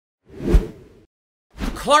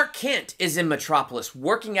Clark Kent is in Metropolis,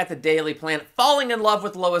 working at the Daily Planet, falling in love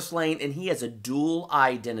with Lois Lane, and he has a dual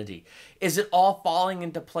identity. Is it all falling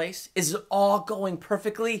into place? Is it all going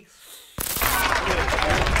perfectly?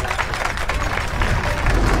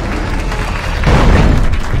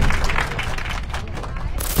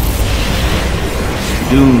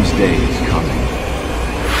 Doomsday is coming.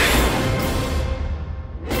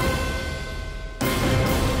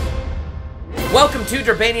 Welcome to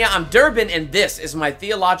Durbania. I'm Durbin, and this is my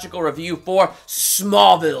theological review for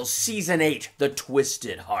Smallville Season 8, The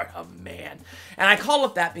Twisted Heart of Man. And I call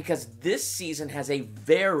it that because this season has a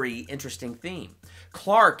very interesting theme.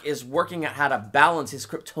 Clark is working out how to balance his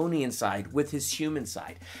Kryptonian side with his human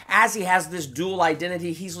side. As he has this dual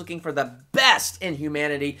identity, he's looking for the best in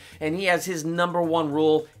humanity, and he has his #1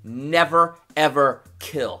 rule: never, ever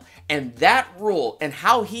kill. And that rule and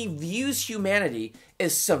how he views humanity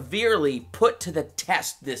is severely put to the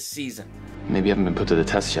test this season. Maybe you haven't been put to the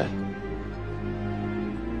test yet.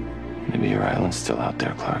 Maybe your island's still out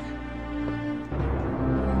there, Clark.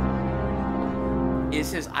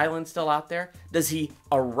 Is his island still out there? Does he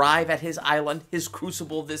arrive at his island, his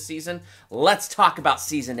crucible this season? Let's talk about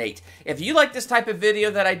Season 8. If you like this type of video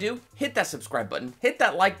that I do, hit that subscribe button, hit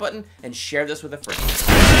that like button, and share this with a friend.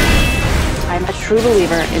 I'm a true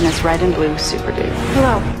believer in this red and blue super dude.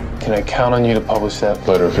 Hello. Can I count on you to publish that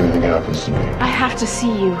letter if anything happens to me? I have to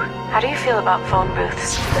see you. How do you feel about phone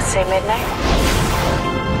booths that say midnight?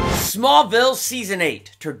 Smallville Season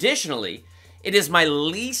 8. Traditionally, it is my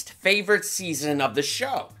least favorite season of the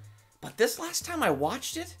show. But this last time I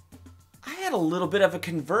watched it, I had a little bit of a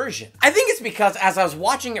conversion. I think it's because as I was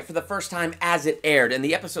watching it for the first time as it aired and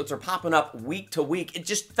the episodes are popping up week to week, it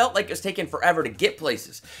just felt like it was taking forever to get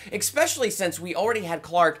places. Especially since we already had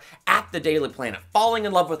Clark at the Daily Planet, falling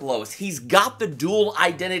in love with Lois. He's got the dual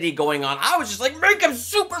identity going on. I was just like, make him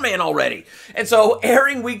Superman already. And so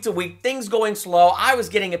airing week to week, things going slow, I was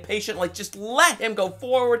getting impatient, like just let him go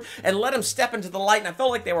forward and let him step into the light. And I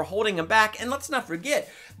felt like they were holding him back. And let's not forget,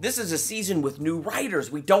 this is a season with new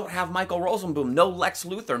writers. We don't have Michael Rosenbaum, no Lex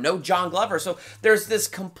Luthor, no John Glover. So there's this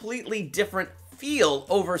completely different feel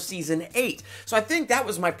over Season 8. So I think that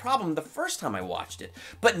was my problem the first time I watched it.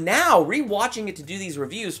 But now, rewatching it to do these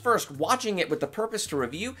reviews, first, watching it with the purpose to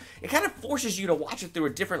review, it kind of forces you to watch it through a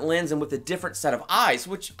different lens and with a different set of eyes,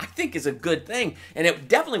 which I think is a good thing. And it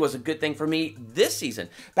definitely was a good thing for me this season.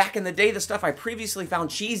 Back in the day, the stuff I previously found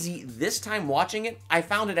cheesy, this time watching it, I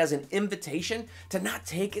found it as an invitation to not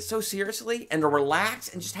take it so seriously and to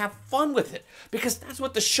relax and just have fun with it. Because that's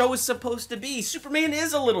what the show is supposed to be. Superman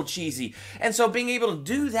is a little cheesy. And so being able to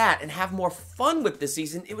do that and have more fun with this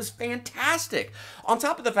season, it was fantastic. On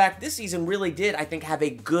top of the fact, this season really did, I think, have a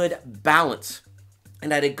good balance.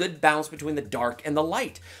 And had a good balance between the dark and the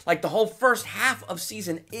light. Like the whole first half of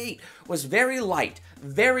Season 8 was very light,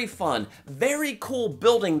 very fun, very cool,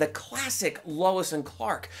 building the classic Lois and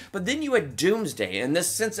Clark. But then you had Doomsday and this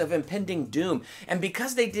sense of impending doom. And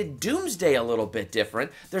because they did Doomsday a little bit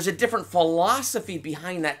different, there's a different philosophy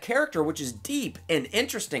behind that character, which is deep and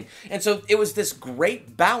interesting. And so it was this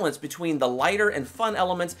great balance between the lighter and fun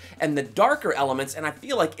elements and the darker elements. And I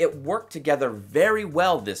feel like it worked together very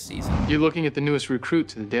well this season. You're looking at the newest recruit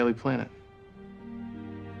to the Daily Planet.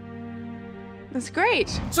 That's great.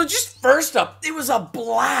 So just first up, it was a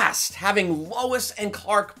blast having Lois and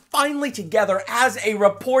Clark finally together as a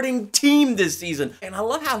reporting team this season. And I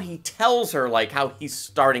love how he tells her like how he's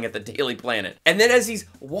starting at the Daily Planet. And then as he's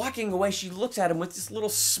walking away, she looks at him with this little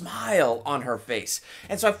smile on her face.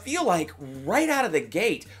 And so I feel like right out of the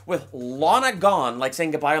gate with Lana gone, like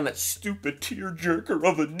saying goodbye on that stupid tearjerker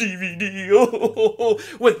of a DVD.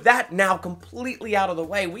 With that now completely out of the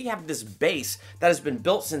way, we have this base that has been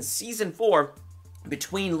built since Season 4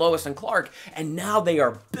 between Lois and Clark, and now they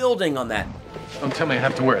are building on that. Don't tell me I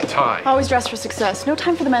have to wear a tie. Always dress for success. No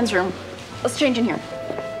time for the men's room. Let's change in here.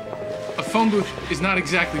 A phone booth is not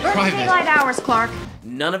exactly private. Daylight hours, Clark.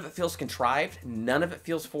 None of it feels contrived, none of it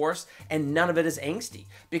feels forced, and none of it is angsty,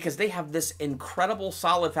 because they have this incredible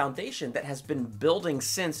solid foundation that has been building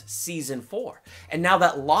since Season 4. And now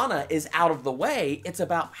that Lana is out of the way, it's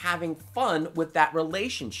about having fun with that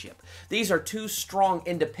relationship. These are two strong,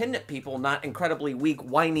 independent people, not incredibly weak,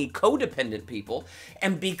 whiny, codependent people,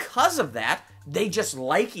 and because of that, they just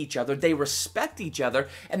like each other, they respect each other,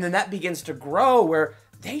 and then that begins to grow where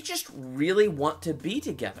they just really want to be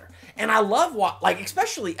together. And I love what, like,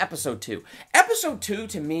 especially episode 2. Episode 2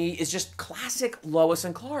 to me is just classic Lois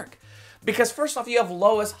and Clark. Because first off, you have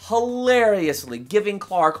Lois hilariously giving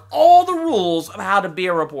Clark all the rules of how to be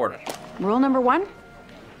a reporter. Rule number 1,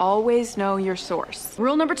 always know your source.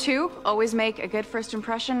 Rule number 2, always make a good first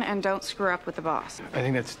impression and don't screw up with the boss. I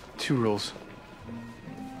think that's 2 rules.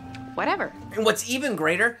 whatever. And what's even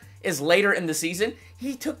greater is later in the season,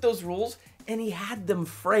 he took those rules and he had them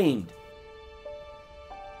framed.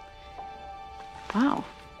 Wow.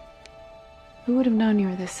 Who would have known you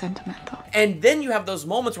were this sentimental? And then you have those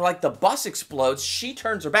moments where, like, the bus explodes, she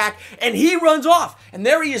turns her back, and he runs off. And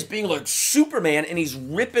there he is being like Superman, and he's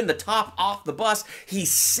ripping the top off the bus.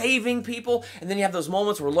 He's saving people. And then you have those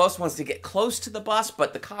moments where Lois wants to get close to the bus,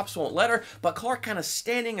 but the cops won't let her. But Clark, kind of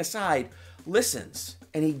standing aside, listens,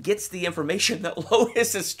 and he gets the information that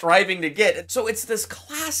Lois is striving to get. So it's this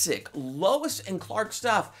classic Lois and Clark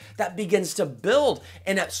stuff that begins to build,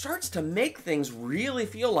 and it starts to make things really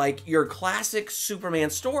feel like your classic Superman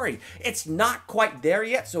story. It's not quite there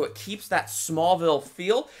yet, so it keeps that Smallville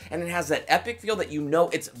feel, and it has that epic feel that you know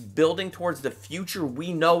it's building towards the future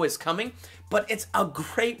we know is coming. But it's a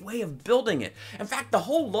great way of building it. In fact, the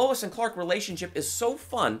whole Lois and Clark relationship is so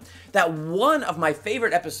fun that one of my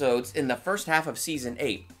favorite episodes in the first half of season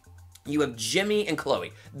 8, you have Jimmy and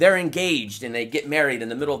Chloe. They're engaged and they get married in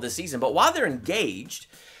the middle of the season. But while they're engaged,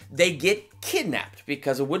 they get kidnapped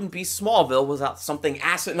because it wouldn't be Smallville without something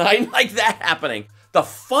asinine like that happening. The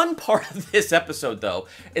fun part of this episode, though,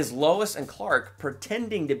 is Lois and Clark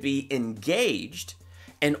pretending to be engaged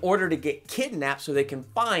in order to get kidnapped so they can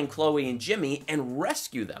find Chloe and Jimmy and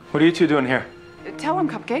rescue them. What are you two doing here? Tell him,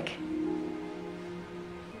 Cupcake.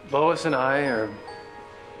 Lois and I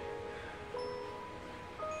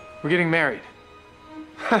we're getting married.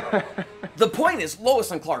 The point is,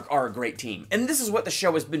 Lois and Clark are a great team, and this is what the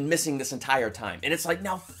show has been missing this entire time. And it's like,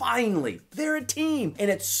 now finally, they're a team. And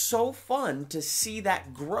it's so fun to see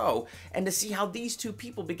that grow and to see how these two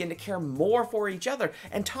people begin to care more for each other.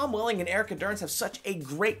 And Tom Welling and Erica Durance have such a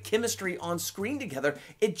great chemistry on screen together.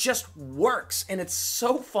 It just works, and it's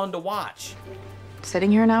so fun to watch.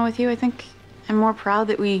 Sitting here now with you, I think I'm more proud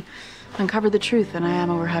that we uncovered the truth than I am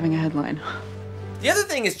over having a headline. The other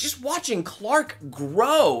thing is just watching Clark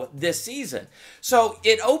grow this season. So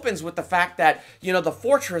it opens with the fact that, you know, the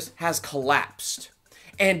fortress has collapsed.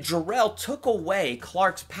 And Jor-El took away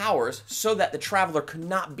Clark's powers so that the Traveler could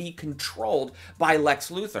not be controlled by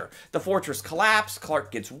Lex Luthor. The fortress collapsed,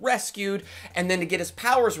 Clark gets rescued, and then to get his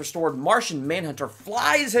powers restored, Martian Manhunter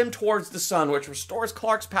flies him towards the sun, which restores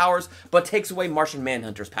Clark's powers, but takes away Martian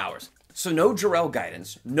Manhunter's powers. So no Jor-El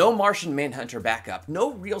guidance, no Martian Manhunter backup,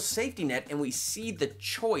 no real safety net, and we see the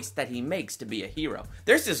choice that he makes to be a hero.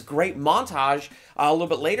 There's this great montage a little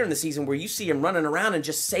bit later in the season where you see him running around and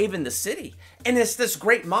just saving the city. And it's this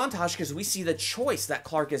great montage because we see the choice that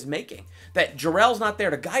Clark is making. That Jor-El's not there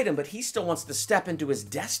to guide him, but he still wants to step into his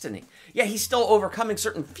destiny. Yeah, he's still overcoming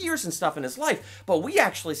certain fears and stuff in his life, but we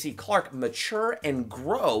actually see Clark mature and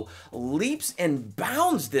grow leaps and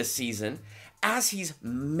bounds this season as he's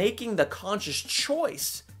making the conscious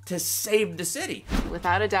choice to save the city.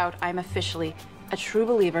 Without a doubt, I'm officially a true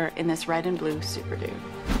believer in this red and blue super dude.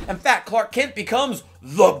 In fact, Clark Kent becomes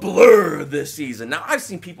the Blur this season. Now, I've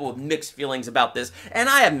seen people with mixed feelings about this, and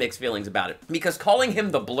I have mixed feelings about it, because calling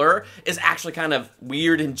him the Blur is actually kind of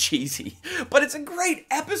weird and cheesy. But it's a great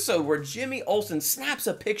episode where Jimmy Olsen snaps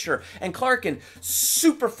a picture, and Clark in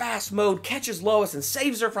super fast mode catches Lois and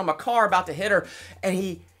saves her from a car about to hit her, and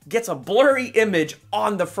he gets a blurry image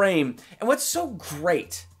on the frame. And what's so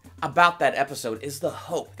great about that episode is the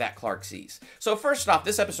hope that Clark sees. So first off,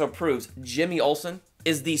 this episode proves Jimmy Olsen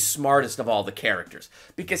is the smartest of all the characters,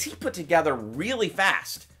 because he put together really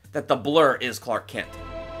fast that the Blur is Clark Kent.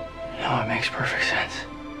 No, it makes perfect sense.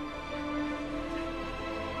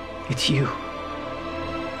 It's you,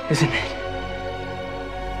 isn't it?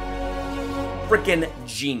 Freaking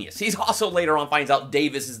genius. He's also later on finds out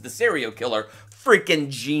Davis is the serial killer. Freaking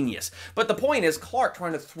genius. But the point is Clark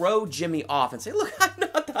trying to throw Jimmy off and say, look,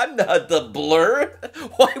 I'm not the Blur.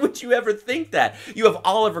 Why would you ever think that? You have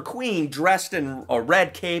Oliver Queen dressed in a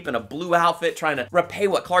red cape and a blue outfit trying to repay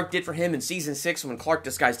what Clark did for him in season 6 when Clark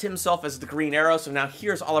disguised himself as the Green Arrow. So now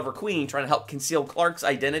here's Oliver Queen trying to help conceal Clark's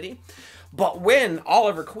identity. But when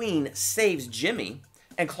Oliver Queen saves Jimmy,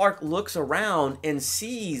 and Clark looks around and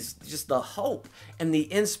sees just the hope and the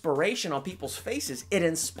inspiration on people's faces, it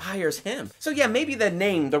inspires him. So yeah, maybe the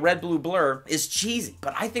name, the Red Blue Blur, is cheesy,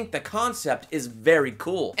 but I think the concept is very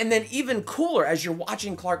cool. And then even cooler as you're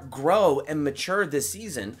watching Clark grow and mature this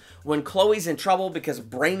season, when Chloe's in trouble because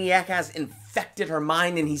Brainiac has infected her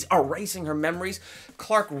mind and he's erasing her memories,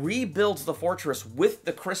 Clark rebuilds the fortress with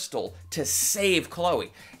the crystal to save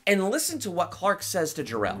Chloe. And listen to what Clark says to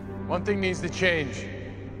Jor-El. One thing needs to change.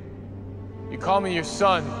 You call me your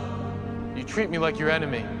son. You treat me like your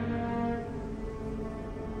enemy.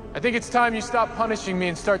 I think it's time you stop punishing me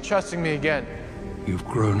and start trusting me again. You've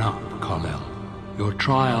grown up, Kal-El. Your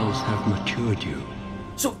trials have matured you.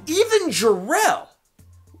 So even Jor-El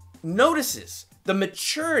notices the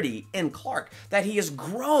maturity in Clark, that he has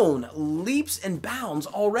grown leaps and bounds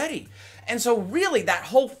already. And so really that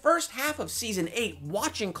whole first half of season 8,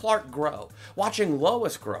 watching Clark grow, watching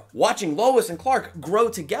Lois grow, watching Lois and Clark grow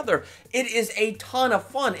together, it is a ton of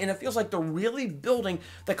fun, and it feels like they're really building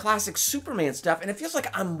the classic Superman stuff, and it feels like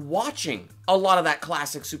I'm watching a lot of that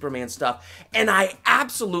classic Superman stuff, and I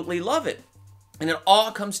absolutely love it. And it all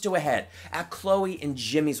comes to a head at Chloe and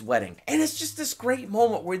Jimmy's wedding. And it's just this great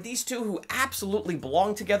moment where these two who absolutely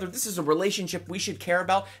belong together, this is a relationship we should care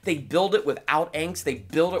about. They build it without angst. They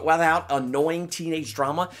build it without annoying teenage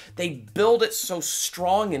drama. They build it so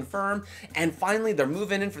strong and firm. And finally, they're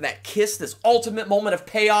moving in for that kiss, this ultimate moment of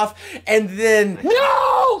payoff. And then...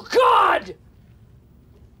 No, God!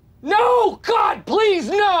 No, God, please,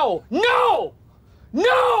 no! No!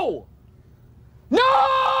 No!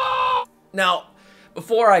 No! Now,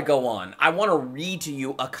 before I go on, I want to read to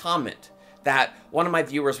you a comment that one of my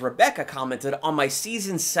viewers, Rebecca, commented on my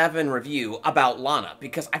Season 7 review about Lana,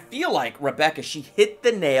 because I feel like, Rebecca, she hit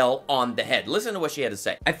the nail on the head. Listen to what she had to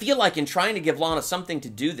say. I feel like in trying to give Lana something to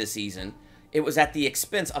do this season, it was at the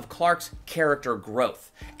expense of Clark's character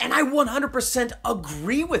growth. And I 100%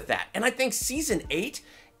 agree with that. And I think Season 8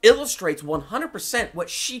 illustrates 100% what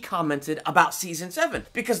she commented about Season 7.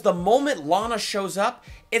 Because the moment Lana shows up,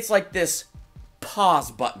 it's like this pause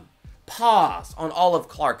button. Pause on all of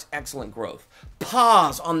Clark's excellent growth.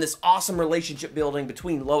 Pause on this awesome relationship building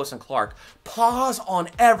between Lois and Clark. Pause on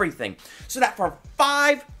everything. So that for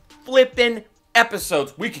 5 flippin'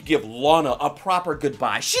 episodes, we could give Lana a proper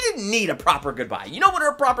goodbye. She didn't need a proper goodbye. You know what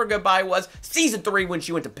her proper goodbye was? Season 3 when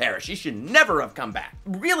she went to Paris. She should never have come back.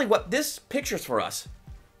 Really, what this pictures for us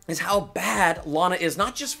is how bad Lana is,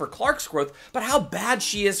 not just for Clark's growth, but how bad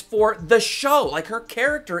she is for the show. Like, her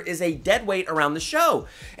character is a deadweight around the show.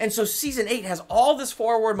 And so Season 8 has all this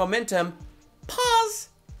forward momentum. Pause.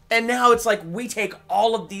 And now it's like we take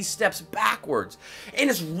all of these steps backwards. And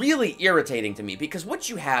it's really irritating to me because what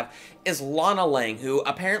you have is Lana Lang, who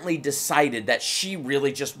apparently decided that she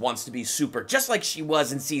really just wants to be super, just like she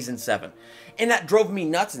was in Season 7. And that drove me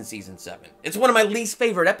nuts in Season 7. It's one of my least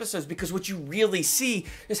favorite episodes because what you really see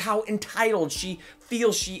is how entitled she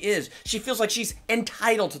feels she is. She feels like she's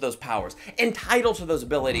entitled to those powers, entitled to those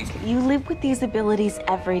abilities. You live with these abilities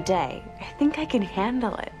every day. I think I can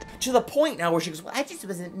handle it. To the point now where she goes, well, I just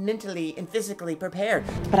wasn't mentally and physically prepared.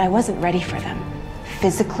 But I wasn't ready for them.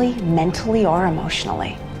 Physically, mentally, or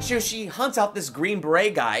emotionally. So she hunts out this Green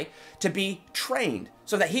Beret guy to be trained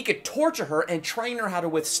so that he could torture her and train her how to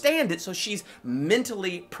withstand it so she's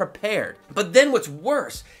mentally prepared. But then what's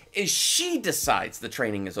worse is she decides the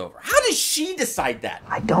training is over. How does she decide that?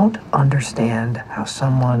 I don't understand how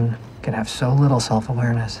someone can have so little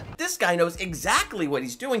self-awareness. This guy knows exactly what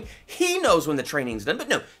he's doing. He knows when the training's done, but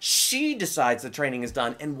no, she decides the training is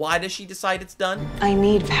done. And why does she decide it's done? I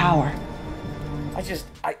need power.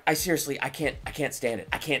 I seriously, I can't stand it.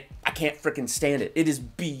 I can't freaking stand it. It is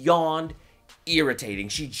beyond irritating.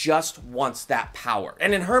 She just wants that power.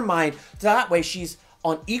 And in her mind, that way she's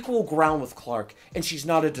on equal ground with Clark, and she's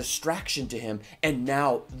not a distraction to him, and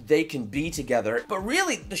now they can be together. But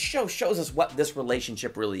really, the show shows us what this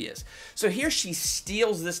relationship really is. So here she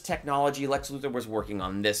steals this technology Lex Luthor was working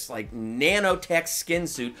on, this like nanotech skin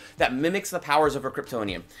suit that mimics the powers of a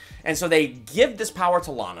Kryptonian. And so they give this power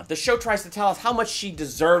to Lana. The show tries to tell us how much she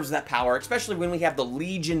deserves that power, especially when we have the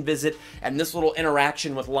Legion visit and this little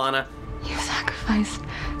interaction with Lana. You sacrificed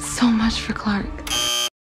so much for Clark.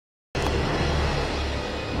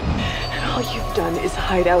 All you've done is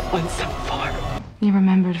hide out on some farm. You're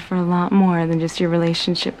remembered for a lot more than just your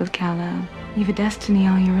relationship with Kal-El. You have a destiny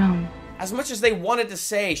all your own. As much as they wanted to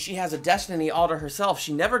say she has a destiny all to herself,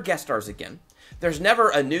 she never guest stars again. There's never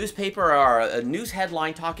a newspaper or a news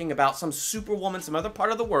headline talking about some superwoman, some other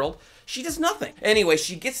part of the world. She does nothing. Anyway,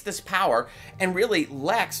 she gets this power, and really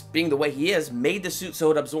Lex, being the way he is, made the suit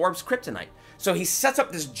so it absorbs kryptonite. So he sets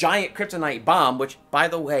up this giant kryptonite bomb, which, by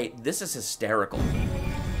the way, this is hysterical.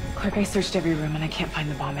 Clark, I searched every room and I can't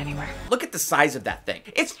find the bomb anywhere. Look at the size of that thing.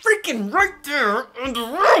 It's freaking right there on the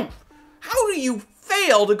roof. How do you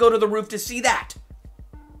fail to go to the roof to see that?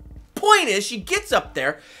 Point is, she gets up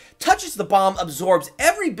there, touches the bomb, absorbs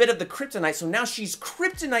every bit of the kryptonite, so now she's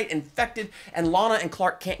kryptonite infected, and Lana and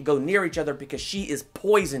Clark can't go near each other because she is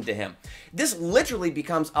poison to him. This literally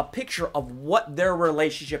becomes a picture of what their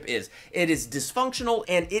relationship is. It is dysfunctional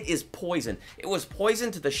and it is poison. It was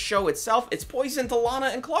poison to the show itself. It's poison to Lana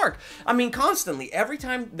and Clark. I mean, constantly, every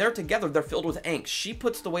time they're together, they're filled with angst. She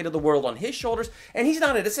puts the weight of the world on his shoulders, and he's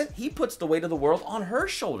not innocent. He puts the weight of the world on her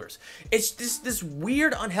shoulders. It's this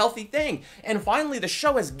weird, unhealthy thing. And finally, the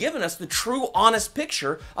show has given given us the true, honest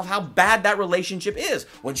picture of how bad that relationship is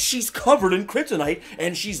when she's covered in kryptonite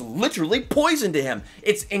and she's literally poisoned to him.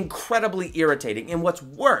 It's incredibly irritating. And what's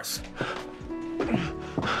worse,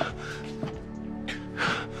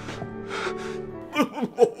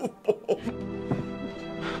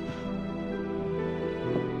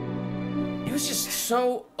 it was just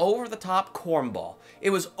so over-the-top cornball. It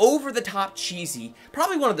was over-the-top cheesy.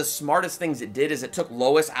 Probably one of the smartest things it did is it took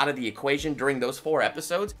Lois out of the equation during those 4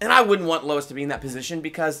 episodes. And I wouldn't want Lois to be in that position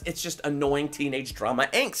because it's just annoying teenage drama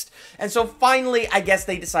angst. And so finally, I guess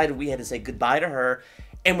they decided we had to say goodbye to her,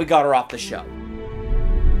 and we got her off the show.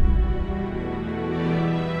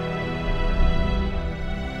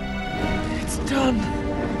 It's done.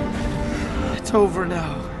 It's over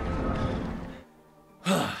now.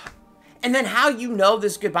 And then how you know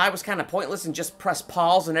this goodbye was kind of pointless and just press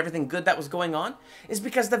pause on everything good that was going on is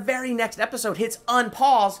because the very next episode hits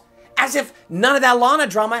unpause as if none of that Lana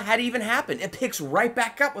drama had even happened. It picks right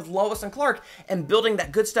back up with Lois and Clark and building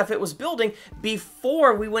that good stuff it was building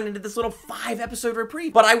before we went into this little 5-episode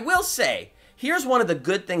reprieve. But I will say, here's one of the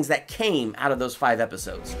good things that came out of those 5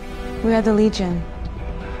 episodes. We are the Legion.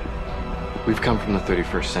 We've come from the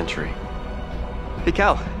 31st century. Hey,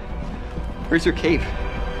 Cal. Where's your cape?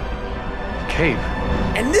 Cape?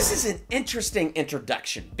 And this is an interesting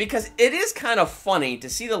introduction because it is kind of funny to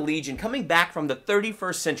see the Legion coming back from the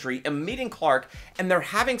 31st century and meeting Clark, and they're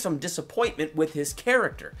having some disappointment with his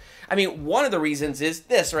character. I mean, one of the reasons is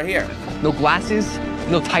this right here. No glasses,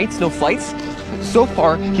 no tights, no flights. So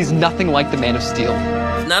far, he's nothing like the Man of Steel.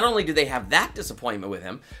 Not only do they have that disappointment with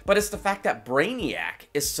him, but it's the fact that Brainiac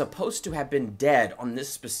is supposed to have been dead on this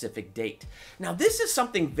specific date. Now, this is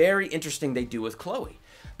something very interesting they do with Chloe.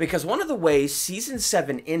 Because one of the ways Season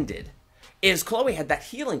 7 ended is Chloe had that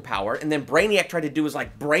healing power, and then Brainiac tried to do his,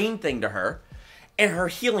 like, brain thing to her, and her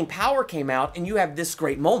healing power came out, and you have this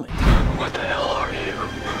great moment. What the hell are you?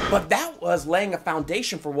 But that was laying a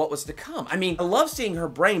foundation for what was to come. I mean, I love seeing her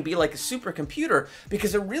brain be like a supercomputer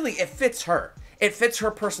because it fits her. It fits her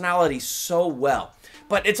personality so well.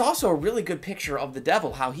 But it's also a really good picture of the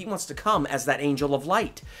devil, how he wants to come as that angel of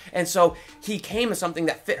light. And so he came as something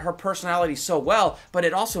that fit her personality so well, but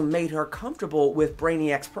it also made her comfortable with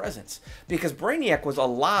Brainiac's presence. Because Brainiac was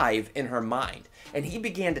alive in her mind, and he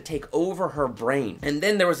began to take over her brain. And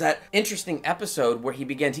then there was that interesting episode where he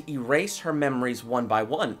began to erase her memories one by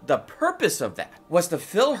one. The purpose of that was to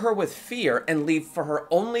fill her with fear and leave for her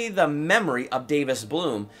only the memory of Davis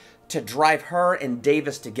Bloome, to drive her and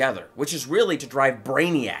Davis together, which is really to drive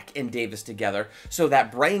Brainiac and Davis together so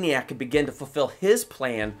that Brainiac could begin to fulfill his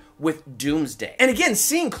plan with Doomsday. And again,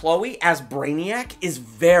 seeing Chloe as Brainiac is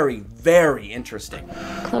very, very interesting.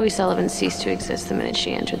 Chloe Sullivan ceased to exist the minute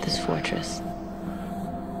she entered this fortress.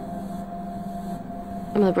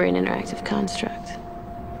 I'm the brain interactive construct.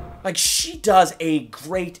 Like, she does a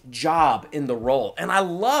great job in the role. And I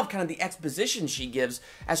love kind of the exposition she gives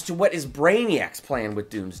as to what is Brainiac's plan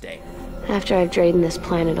with Doomsday. After I've drained this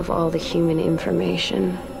planet of all the human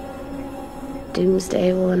information,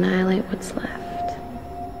 Doomsday will annihilate what's left.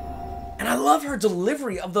 And I love her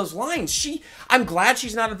delivery of those lines. I'm glad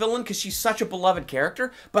she's not a villain because she's such a beloved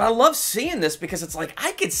character, but I love seeing this because it's like,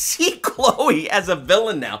 I could see Chloe as a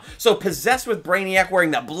villain now. So possessed with Brainiac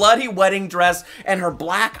wearing that bloody wedding dress and her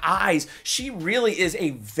black eyes, she really is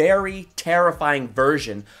a very terrifying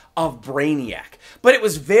version of Brainiac. But it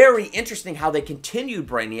was very interesting how they continued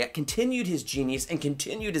Brainiac, continued his genius, and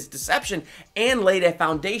continued his deception, and laid a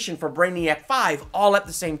foundation for Brainiac 5 all at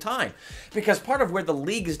the same time. Because part of where the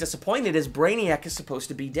League is disappointed is Brainiac is supposed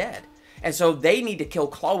to be dead. And so they need to kill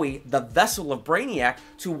Chloe, the vessel of Brainiac,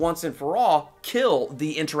 to once and for all kill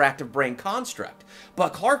the interactive brain construct.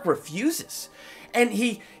 But Clark refuses. And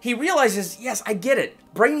he realizes, yes, I get it.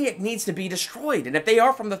 Brainiac needs to be destroyed. And if they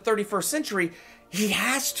are from the 31st century, he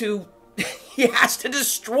has to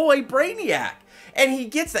destroy Brainiac. And he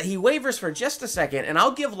gets that. He wavers for just a second, and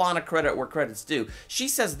I'll give Lana credit where credit's due. She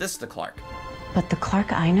says this to Clark. But the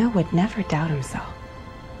Clark I know would never doubt himself.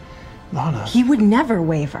 Lana. He would never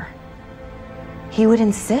waver. He would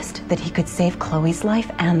insist that he could save Chloe's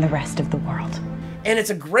life and the rest of the world. And it's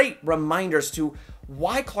a great reminder as to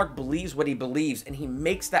why Clark believes what he believes, and he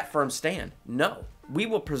makes that firm stand. No, we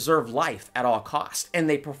will preserve life at all costs. And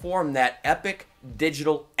they perform that epic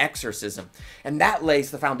digital exorcism. And that lays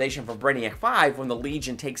the foundation for Brainiac 5 when the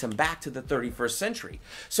Legion takes him back to the 31st century.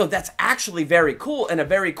 So that's actually very cool, in a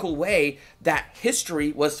very cool way that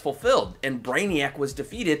history was fulfilled and Brainiac was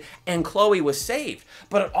defeated and Chloe was saved.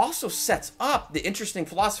 But it also sets up the interesting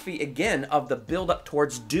philosophy again of the build-up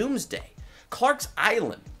towards Doomsday. Clark's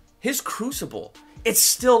island, his crucible, it's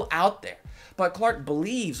still out there. but Clark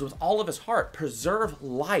believes with all of his heart, preserve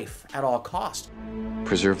life at all costs.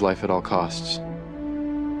 Preserve life at all costs.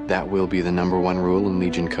 That will be the #1 rule in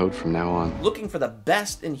Legion Code from now on. Looking for the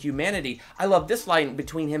best in humanity. I love this line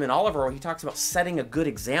between him and Oliver where he talks about setting a good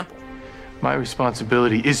example. My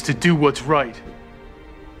responsibility is to do what's right.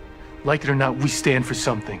 Like it or not, we stand for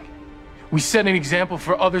something. We set an example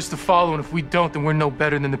for others to follow, and if we don't, then we're no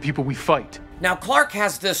better than the people we fight. Now, Clark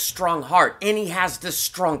has this strong heart, and he has this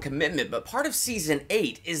strong commitment, but part of Season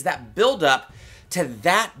 8 is that build-up to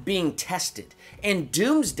that being tested. And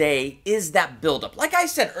Doomsday is that build-up. Like I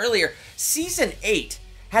said earlier, Season 8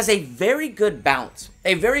 has a very good balance,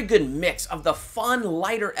 a very good mix of the fun,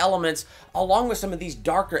 lighter elements along with some of these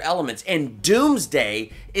darker elements. And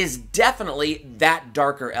Doomsday is definitely that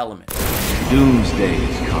darker element. Doomsday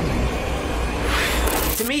is coming.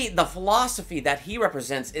 To me, the philosophy that he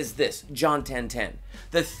represents is this, John 10:10.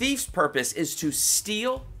 The thief's purpose is to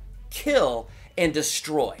steal, kill, and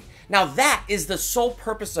destroy. Now that is the sole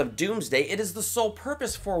purpose of Doomsday. It is the sole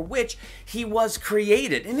purpose for which he was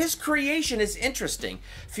created. And his creation is interesting.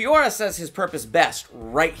 Fiora says his purpose best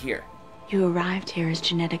right here. You arrived here as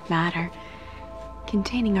genetic matter,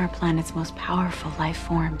 containing our planet's most powerful life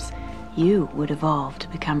forms. You would evolve to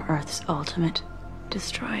become Earth's ultimate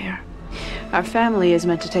destroyer. Our family is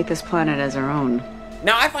meant to take this planet as our own.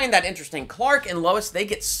 Now, I find that interesting. Clark and Lois, they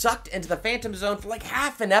get sucked into the Phantom Zone for like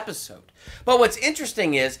half an episode. But what's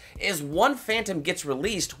interesting is one Phantom gets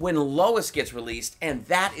released when Lois gets released, and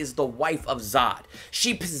that is the wife of Zod.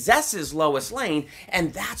 She possesses Lois Lane,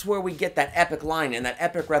 and that's where we get that epic line and that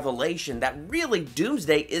epic revelation that really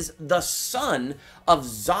Doomsday is the son of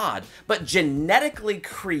Zod, but genetically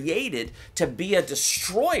created to be a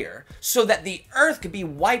destroyer so that the Earth could be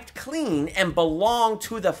wiped clean and belong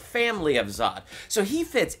to the family of Zod. So he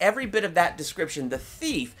fits every bit of that description, the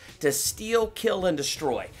thief, to steal, kill, and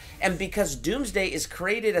destroy. And because Doomsday is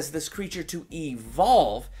created as this creature to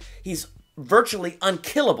evolve, he's virtually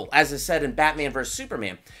unkillable, as is said in Batman vs.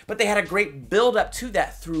 Superman. But they had a great build-up to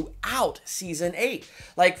that throughout Season 8.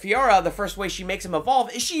 Like Fiora, the first way she makes him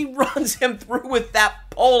evolve is she runs him through with that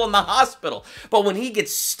pole in the hospital. But when he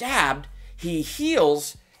gets stabbed, he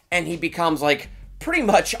heals, and he becomes, like, pretty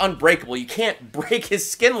much unbreakable. You can't break his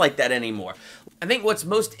skin like that anymore. I think what's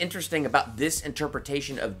most interesting about this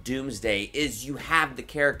interpretation of Doomsday is you have the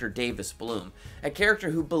character Davis Bloome, a character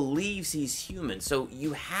who believes he's human. So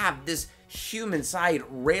you have this human side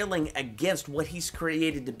railing against what he's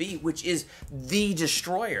created to be, which is the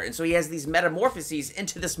destroyer. And so he has these metamorphoses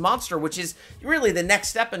into this monster, which is really the next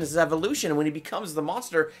step in his evolution. And when he becomes the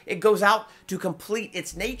monster, it goes out to complete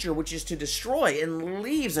its nature, which is to destroy, and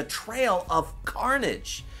leaves a trail of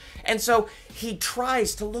carnage. And so he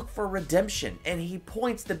tries to look for redemption, and he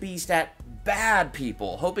points the beast at bad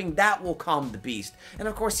people, hoping that will calm the beast. And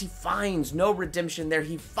of course, he finds no redemption there.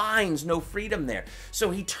 He finds no freedom there.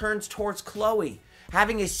 So he turns towards Chloe,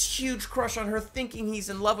 having a huge crush on her, thinking he's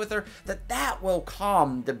in love with her, that will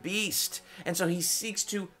calm the beast. And so he seeks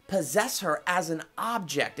to possess her as an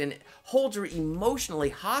object and holds her emotionally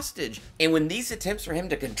hostage. And when these attempts for him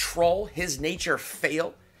to control his nature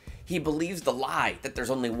fail, he believes the lie that there's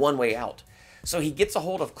only one way out. So he gets a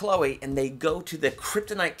hold of Chloe, and they go to the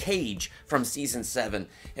kryptonite cage from Season 7,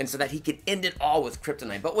 and so that he can end it all with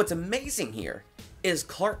kryptonite. But what's amazing here is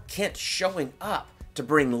Clark Kent showing up to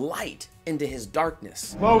bring light into his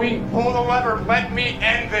darkness. Chloe, pull the lever. Let me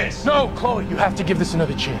end this. No, Chloe, you have to give this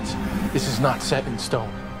another chance. This is not set in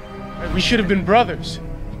stone. We should have been brothers.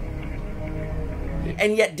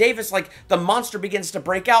 And yet Davis, like, the monster begins to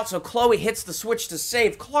break out, so Chloe hits the switch to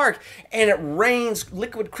save Clark, and it rains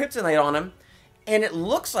liquid kryptonite on him, and it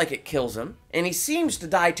looks like it kills him, and he seems to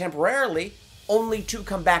die temporarily, only to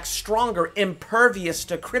come back stronger, impervious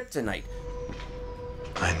to kryptonite.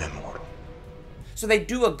 I'm immortal. So they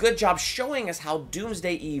do a good job showing us how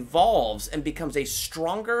Doomsday evolves and becomes a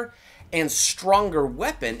stronger and stronger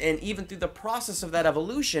weapon, and even through the process of that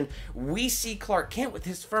evolution, we see Clark Kent with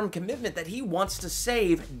his firm commitment that he wants to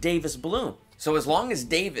save Davis Bloome. So as long as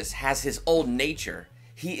Davis has his old nature,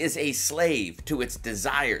 he is a slave to its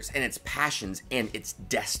desires and its passions and its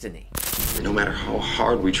destiny. No matter how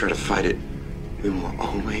hard we try to fight it, we will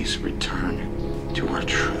always return to our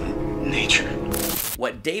true nature.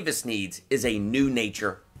 What Davis needs is a new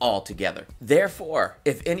nature altogether. Therefore,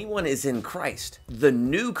 if anyone is in Christ, the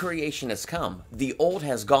new creation has come, the old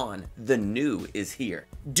has gone, the new is here.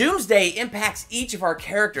 Doomsday impacts each of our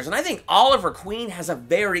characters, and I think Oliver Queen has a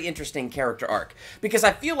very interesting character arc, because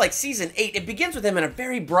I feel like season 8, it begins with him in a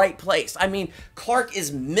very bright place. I mean, Clark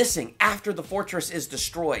is missing after the fortress is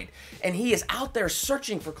destroyed, and he is out there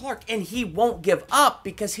searching for Clark, and he won't give up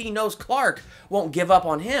because he knows Clark won't give up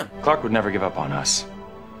on him. Clark would never give up on us.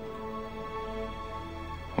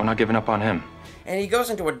 We're not giving up on him. And he goes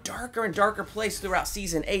into a darker and darker place throughout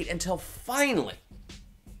season 8 until finally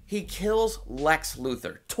he kills Lex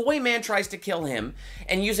Luthor. Toyman tries to kill him,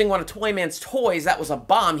 and using one of Toyman's toys, that was a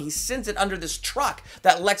bomb, he sends it under this truck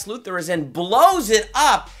that Lex Luthor is in, blows it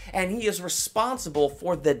up, and he is responsible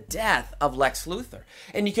for the death of Lex Luthor.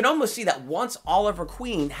 And you can almost see that once Oliver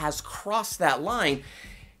Queen has crossed that line,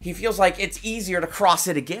 he feels like it's easier to cross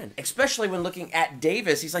it again, especially when looking at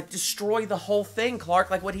Davis. He's like, destroy the whole thing, Clark,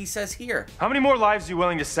 like what he says here. How many more lives are you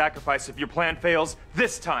willing to sacrifice if your plan fails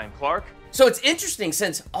this time, Clark? So it's interesting,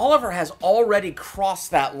 since Oliver has already crossed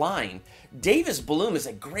that line, Davis Bloome is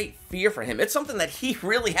a great fear for him. It's something that he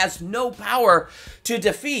really has no power to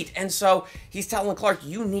defeat. And so he's telling Clark,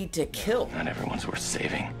 you need to kill. Not everyone's worth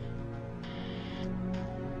saving.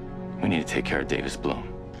 We need to take care of Davis Bloome.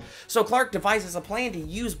 So Clark devises a plan to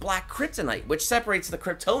use black kryptonite, which separates the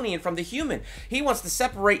Kryptonian from the human. He wants to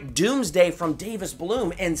separate Doomsday from Davis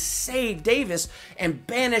Bloome and save Davis and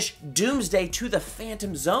banish Doomsday to the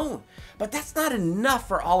Phantom Zone. But that's not enough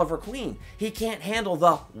for Oliver Queen. He can't handle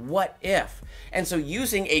the what if. And so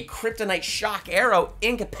using a kryptonite shock arrow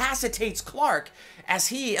incapacitates Clark as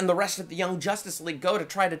he and the rest of the Young Justice League go to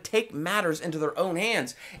try to take matters into their own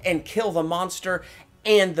hands and kill the monster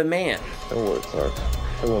and the man. Don't worry, Clark.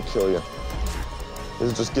 I won't kill you.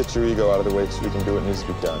 This is just get your ego out of the way so we can do what needs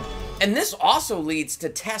to be done. And this also leads to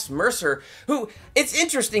Tess Mercer, who, it's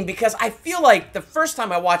interesting because I feel like the first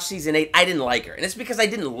time I watched season 8, I didn't like her. And it's because I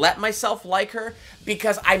didn't let myself like her,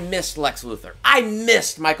 because I missed Lex Luthor. I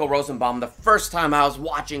missed Michael Rosenbaum the first time I was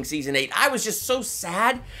watching season 8. I was just so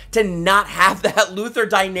sad to not have that Luthor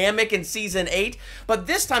dynamic in season 8. But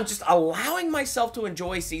this time, just allowing myself to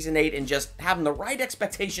enjoy season 8 and just having the right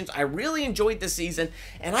expectations, I really enjoyed this season.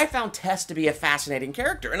 And I found Tess to be a fascinating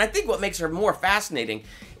character. And I think what makes her more fascinating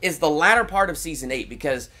is the latter part of season 8,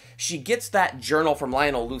 because she gets that journal from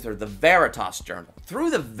Lionel Luthor, the Veritas Journal. Through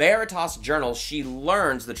the Veritas Journal, she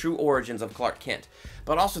learns the true origins of Clark Kent,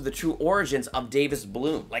 but also the true origins of Davis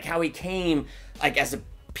Bloome, like how he came like as a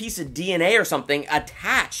piece of DNA or something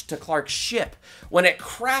attached to Clark's ship. When it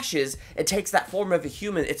crashes, it takes that form of a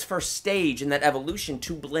human, its first stage in that evolution,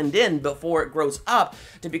 to blend in before it grows up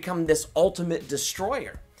to become this ultimate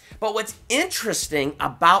destroyer. But what's interesting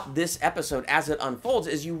about this episode as it unfolds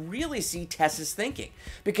is you really see Tess's thinking,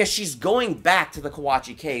 because she's going back to the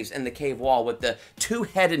Kawachi Caves and the cave wall with the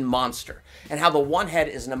two-headed monster, and how the one head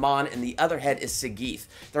is Naman and the other head is Sagith.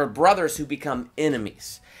 They're brothers who become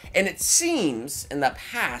enemies. And it seems in the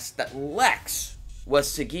past that Lex was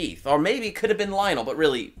Sagith, or maybe it could have been Lionel, but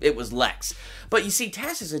really it was Lex. But you see,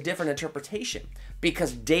 Tess has a different interpretation,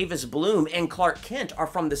 because Davis Bloome and Clark Kent are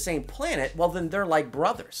from the same planet. Well, then they're like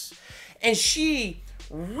brothers. And she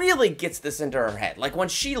really gets this into her head. Like when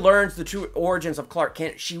she learns the true origins of Clark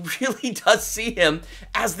Kent, she really does see him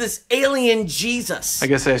as this alien Jesus. I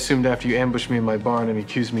guess I assumed after you ambushed me in my barn and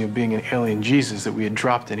accused me of being an alien Jesus that we had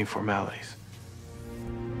dropped any formalities.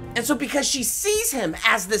 And so because she sees him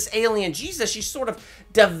as this alien Jesus, she sort of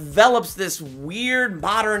develops this weird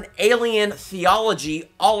modern alien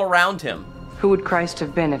theology all around him. Who would Christ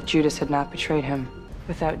have been if Judas had not betrayed him?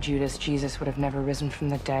 Without Judas, Jesus would have never risen from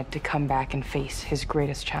the dead to come back and face his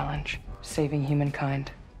greatest challenge, saving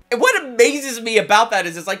humankind. And what amazes me about that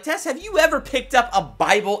is, it's like, Tess, have you ever picked up a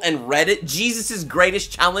Bible and read it? Jesus'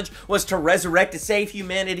 greatest challenge was to resurrect to save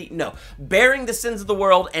humanity? No. Bearing the sins of the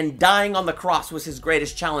world and dying on the cross was his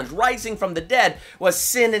greatest challenge. Rising from the dead was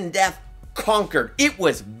sin and death conquered. It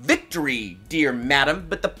was victory, dear madam.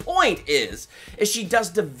 But the point is she does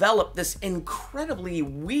develop this incredibly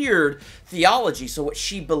weird theology. So what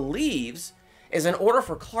she believes is, in order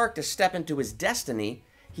for Clark to step into his destiny,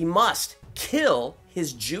 he must kill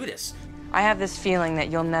his Judas. I have this feeling that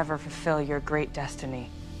you'll never fulfill your great destiny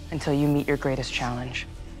until you meet your greatest challenge.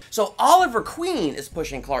 So Oliver Queen is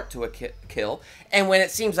pushing Clark to a kill, and when it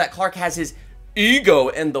seems that Clark has his ego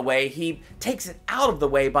in the way, he takes it out of the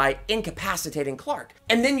way by incapacitating Clark.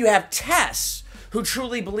 And then you have Tess, who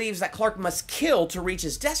truly believes that Clark must kill to reach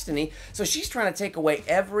his destiny, so she's trying to take away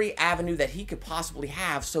every avenue that he could possibly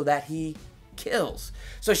have so that he kills.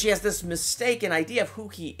 So she has this mistaken idea of who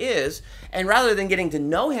he is, and rather than getting to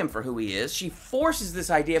know him for who he is, she forces this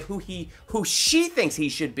idea of who she thinks he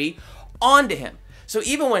should be onto him. So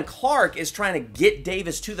even when Clark is trying to get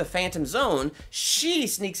Davis to the Phantom Zone, she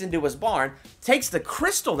sneaks into his barn, takes the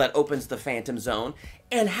crystal that opens the Phantom Zone,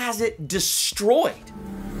 and has it destroyed.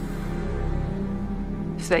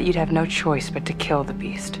 So that you'd have no choice but to kill the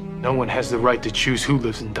beast. No one has the right to choose who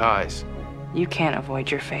lives and dies. You can't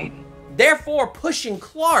avoid your fate. Therefore pushing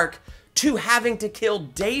Clark to having to kill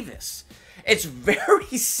Davis. It's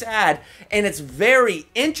very sad, and it's very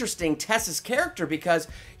interesting, Tessa's character, because,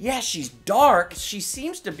 yeah, she's dark. She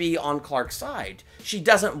seems to be on Clark's side. She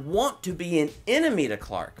doesn't want to be an enemy to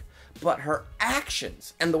Clark, but her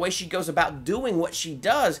actions and the way she goes about doing what she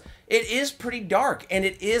does, it is pretty dark, and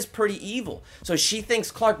it is pretty evil. So she thinks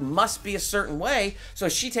Clark must be a certain way, so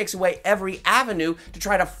she takes away every avenue to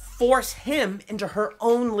try to force him into her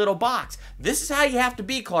own little box. This is how you have to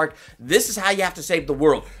be, Clark. This is how you have to save the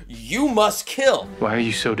world. You must kill. Why are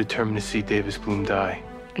you so determined to see Davis Bloome die?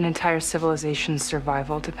 An entire civilization's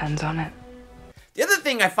survival depends on it. The other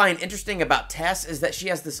thing I find interesting about Tess is that she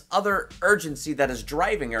has this other urgency that is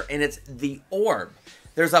driving her, and it's the orb.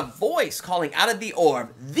 There's a voice calling out of the orb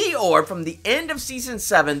from the end of season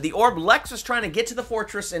 7, the orb Lex was trying to get to the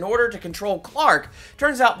fortress in order to control Clark.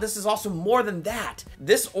 Turns out this is also more than that.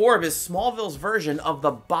 This orb is Smallville's version of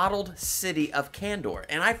the bottled city of Kandor,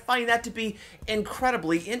 and I find that to be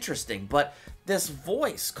incredibly interesting. But this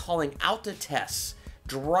voice calling out to Tess,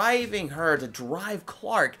 driving her to drive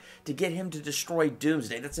Clark to get him to destroy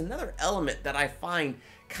Doomsday, that's another element that I find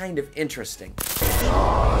kind of interesting.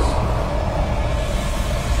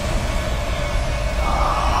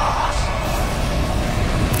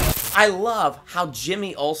 I love how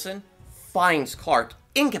Jimmy Olsen finds Clark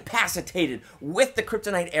incapacitated with the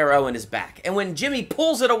kryptonite arrow in his back. And when Jimmy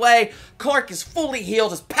pulls it away, Clark is fully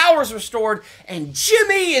healed, his powers restored, and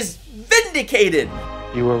Jimmy is vindicated.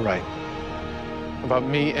 You were right. About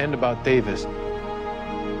me and about Davis.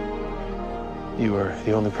 You were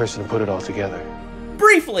the only person to put it all together.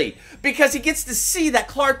 Briefly, because he gets to see that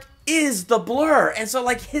Clark is the Blur, and so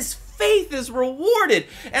like his faith is rewarded,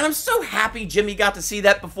 and I'm so happy Jimmy got to see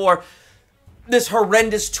that before this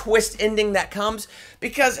horrendous twist ending that comes,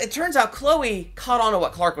 because it turns out Chloe caught on to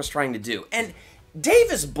what Clark was trying to do. And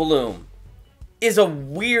Davis Bloome is a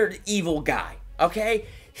weird, evil guy, okay?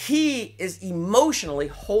 He is emotionally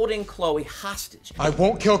holding Chloe hostage. I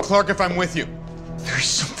won't kill Clark if I'm with you. There's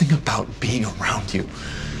something about being around you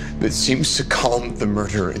that seems to calm the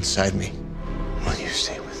murderer inside me. Will you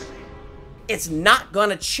stay with me? It's not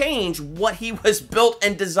gonna change what he was built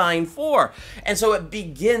and designed for. And so it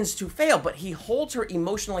begins to fail, but he holds her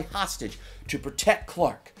emotionally hostage to protect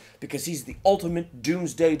Clark because he's the ultimate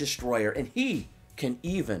doomsday destroyer, and he can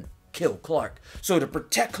even kill Clark. So to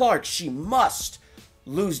protect Clark, she must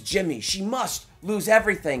lose Jimmy. She must lose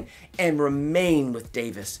everything and remain with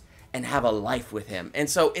Davis and have a life with him. And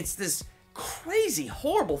so it's this crazy,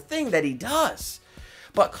 horrible thing that he does.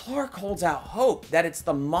 But Clark holds out hope that it's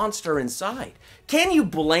the monster inside. Can you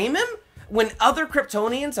blame him? When other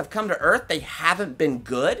Kryptonians have come to Earth, they haven't been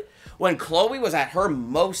good. When Chloe was at her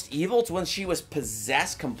most evil, it's when she was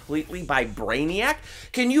possessed completely by Brainiac.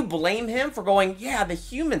 Can you blame him for going, yeah, the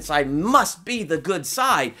human side must be the good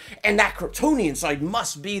side, and that Kryptonian side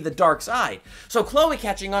must be the dark side? So Chloe,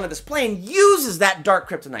 catching on to this plan, uses that dark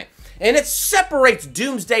kryptonite, and it separates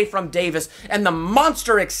Doomsday from Davis, and the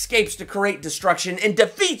monster escapes to create destruction and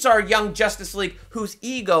defeats our young Justice League, whose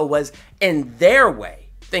ego was in their way,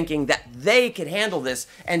 thinking that they could handle this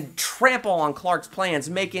and trample on Clark's plans,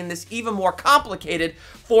 making this even more complicated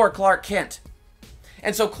for Clark Kent.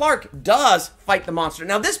 And so Clark does fight the monster.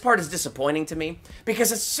 Now this part is disappointing to me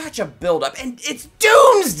because it's such a buildup, and it's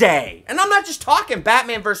Doomsday! And I'm not just talking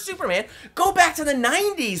Batman vs. Superman. Go back to the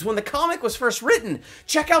 90s when the comic was first written.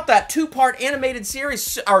 Check out that 2-part animated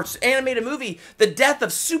series, or animated movie, The Death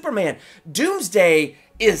of Superman. Doomsday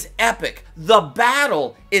is epic. The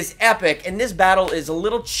battle is epic, and this battle is a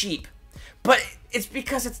little cheap. But it's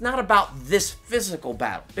because it's not about this physical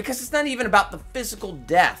battle. Because it's not even about the physical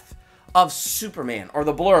death of Superman or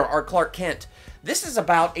the Blur or Clark Kent. This is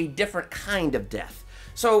about a different kind of death.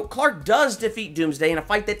 So Clark does defeat Doomsday in a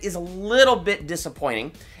fight that is a little bit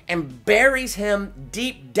disappointing and buries him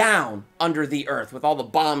deep down under the earth with all the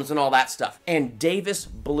bombs and all that stuff. And Davis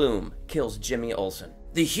Bloome kills Jimmy Olsen.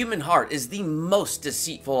 The human heart is the most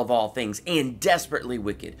deceitful of all things and desperately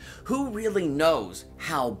wicked. Who really knows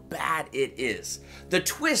how bad it is? The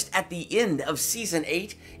twist at the end of season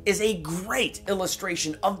 8 is a great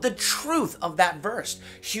illustration of the truth of that verse.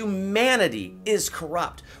 Humanity is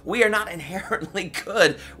corrupt. We are not inherently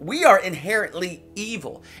good. We are inherently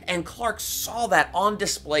evil. And Clark saw that on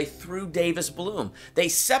display through Davis Bloome. They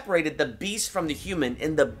separated the beast from the human,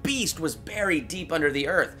 and the beast was buried deep under the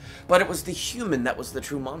earth. But it was the human that was the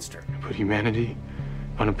true monster. You put humanity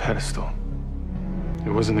on a pedestal. It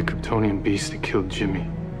wasn't the Kryptonian beast that killed Jimmy.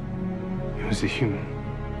 It was the human.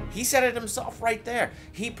 He said it himself right there.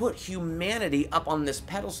 He put humanity up on this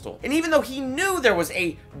pedestal. And even though he knew there was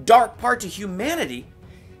a dark part to humanity,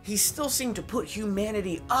 he still seemed to put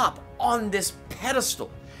humanity up on this pedestal.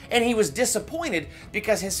 And he was disappointed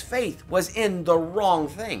because his faith was in the wrong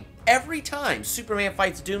thing. Every time Superman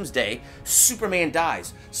fights Doomsday, Superman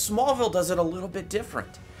dies. Smallville does it a little bit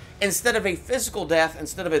different. Instead of a physical death,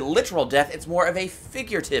 instead of a literal death, it's more of a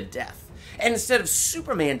figurative death. And instead of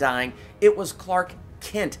Superman dying, it was Clark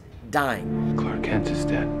Kent dying. Clark Kent is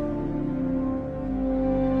dead.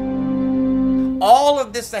 All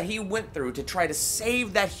of this that he went through to try to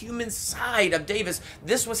save that human side of Davis,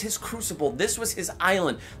 this was his crucible, this was his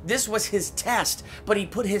island, this was his test, but he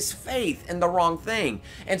put his faith in the wrong thing.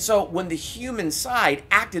 And so when the human side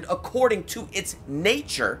acted according to its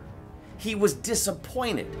nature, he was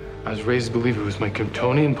disappointed. I was raised to believe it was my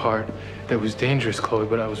Kryptonian part that was dangerous, Chloe,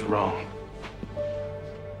 but I was wrong.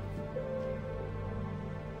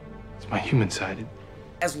 It's my human side.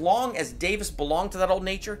 As long as Davis belonged to that old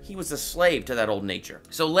nature, he was a slave to that old nature.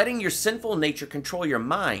 So letting your sinful nature control your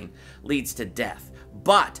mind leads to death.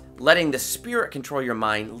 But letting the spirit control your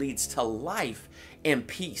mind leads to life and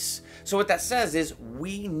peace. So what that says is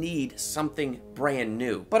we need something brand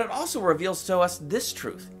new. But it also reveals to us this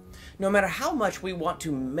truth. No matter how much we want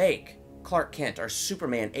to make Clark Kent or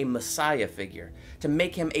Superman a Messiah figure, to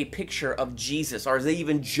make him a picture of Jesus, or as they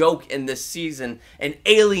even joke in this season, an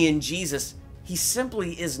alien Jesus, he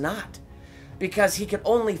simply is not. Because he could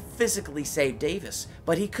only physically save Davis,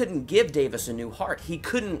 but he couldn't give Davis a new heart. He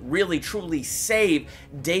couldn't really truly save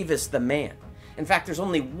Davis the man. In fact, there's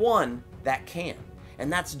only one that can,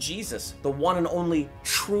 and that's Jesus, the one and only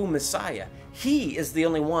true Messiah. He is the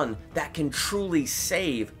only one that can truly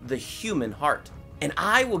save the human heart. And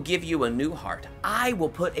I will give you a new heart. I will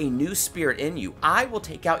put a new spirit in you. I will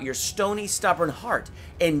take out your stony, stubborn heart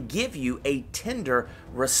and give you a tender,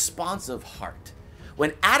 responsive heart.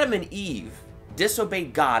 When Adam and Eve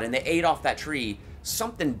disobeyed God and they ate off that tree,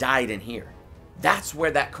 something died in here. That's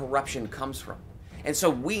where that corruption comes from. And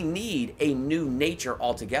so we need a new nature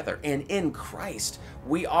altogether. And in Christ,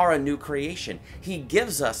 we are a new creation. He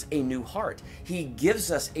gives us a new heart. He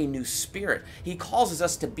gives us a new spirit. He causes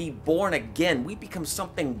us to be born again. We become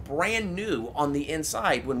something brand new on the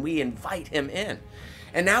inside when we invite him in.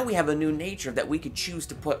 And now we have a new nature that we could choose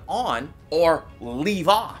to put on or leave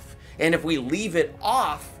off. And if we leave it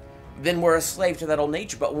off, then we're a slave to that old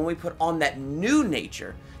nature. But when we put on that new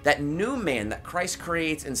nature, that new man that Christ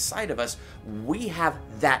creates inside of us, we have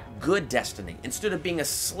that good destiny. Instead of being a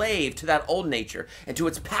slave to that old nature and to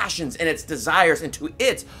its passions and its desires and to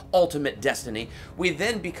its ultimate destiny, we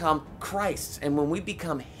then become Christ's. And when we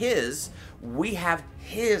become his, we have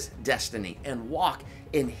his destiny and walk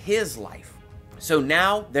in his life. So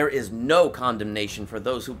now there is no condemnation for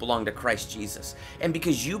those who belong to Christ Jesus. And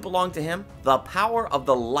because you belong to him, the power of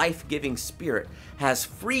the life-giving Spirit has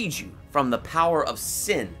freed you from the power of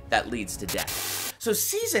sin that leads to death. So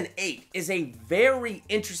season 8 is a very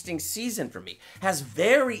interesting season for me. Has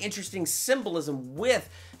very interesting symbolism with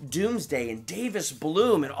Doomsday and Davis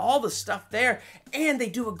Bloome and all the stuff there. And they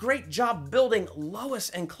do a great job building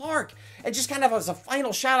Lois and Clark. And just kind of as a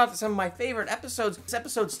final shout out to some of my favorite episodes. This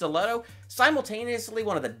episode Stiletto, simultaneously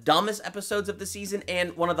one of the dumbest episodes of the season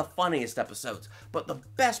and one of the funniest episodes. But the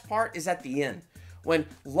best part is at the end, when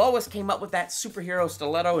Lois came up with that superhero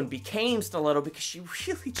Stiletto and became Stiletto because she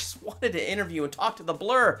really just wanted to interview and talk to the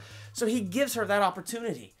Blur. So he gives her that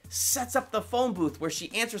opportunity, sets up the phone booth where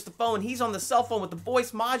she answers the phone. He's on the cell phone with the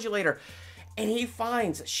voice modulator, and he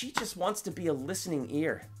finds that she just wants to be a listening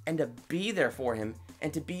ear and to be there for him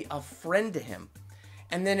and to be a friend to him.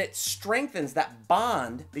 And then it strengthens that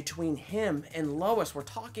bond between him and Lois, where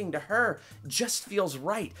talking to her just feels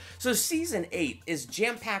right. So season 8 is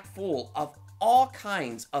jam-packed full of all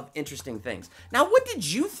kinds of interesting things. Now, what did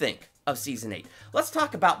you think of season 8? Let's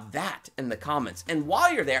talk about that in the comments. And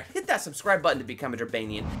while you're there, hit that subscribe button to become a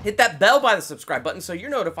Durbanian. Hit that bell by the subscribe button so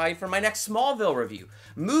you're notified for my next Smallville review,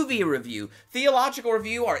 movie review, theological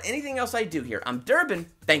review, or anything else I do here. I'm Durbin.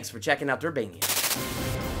 Thanks for checking out Durbania.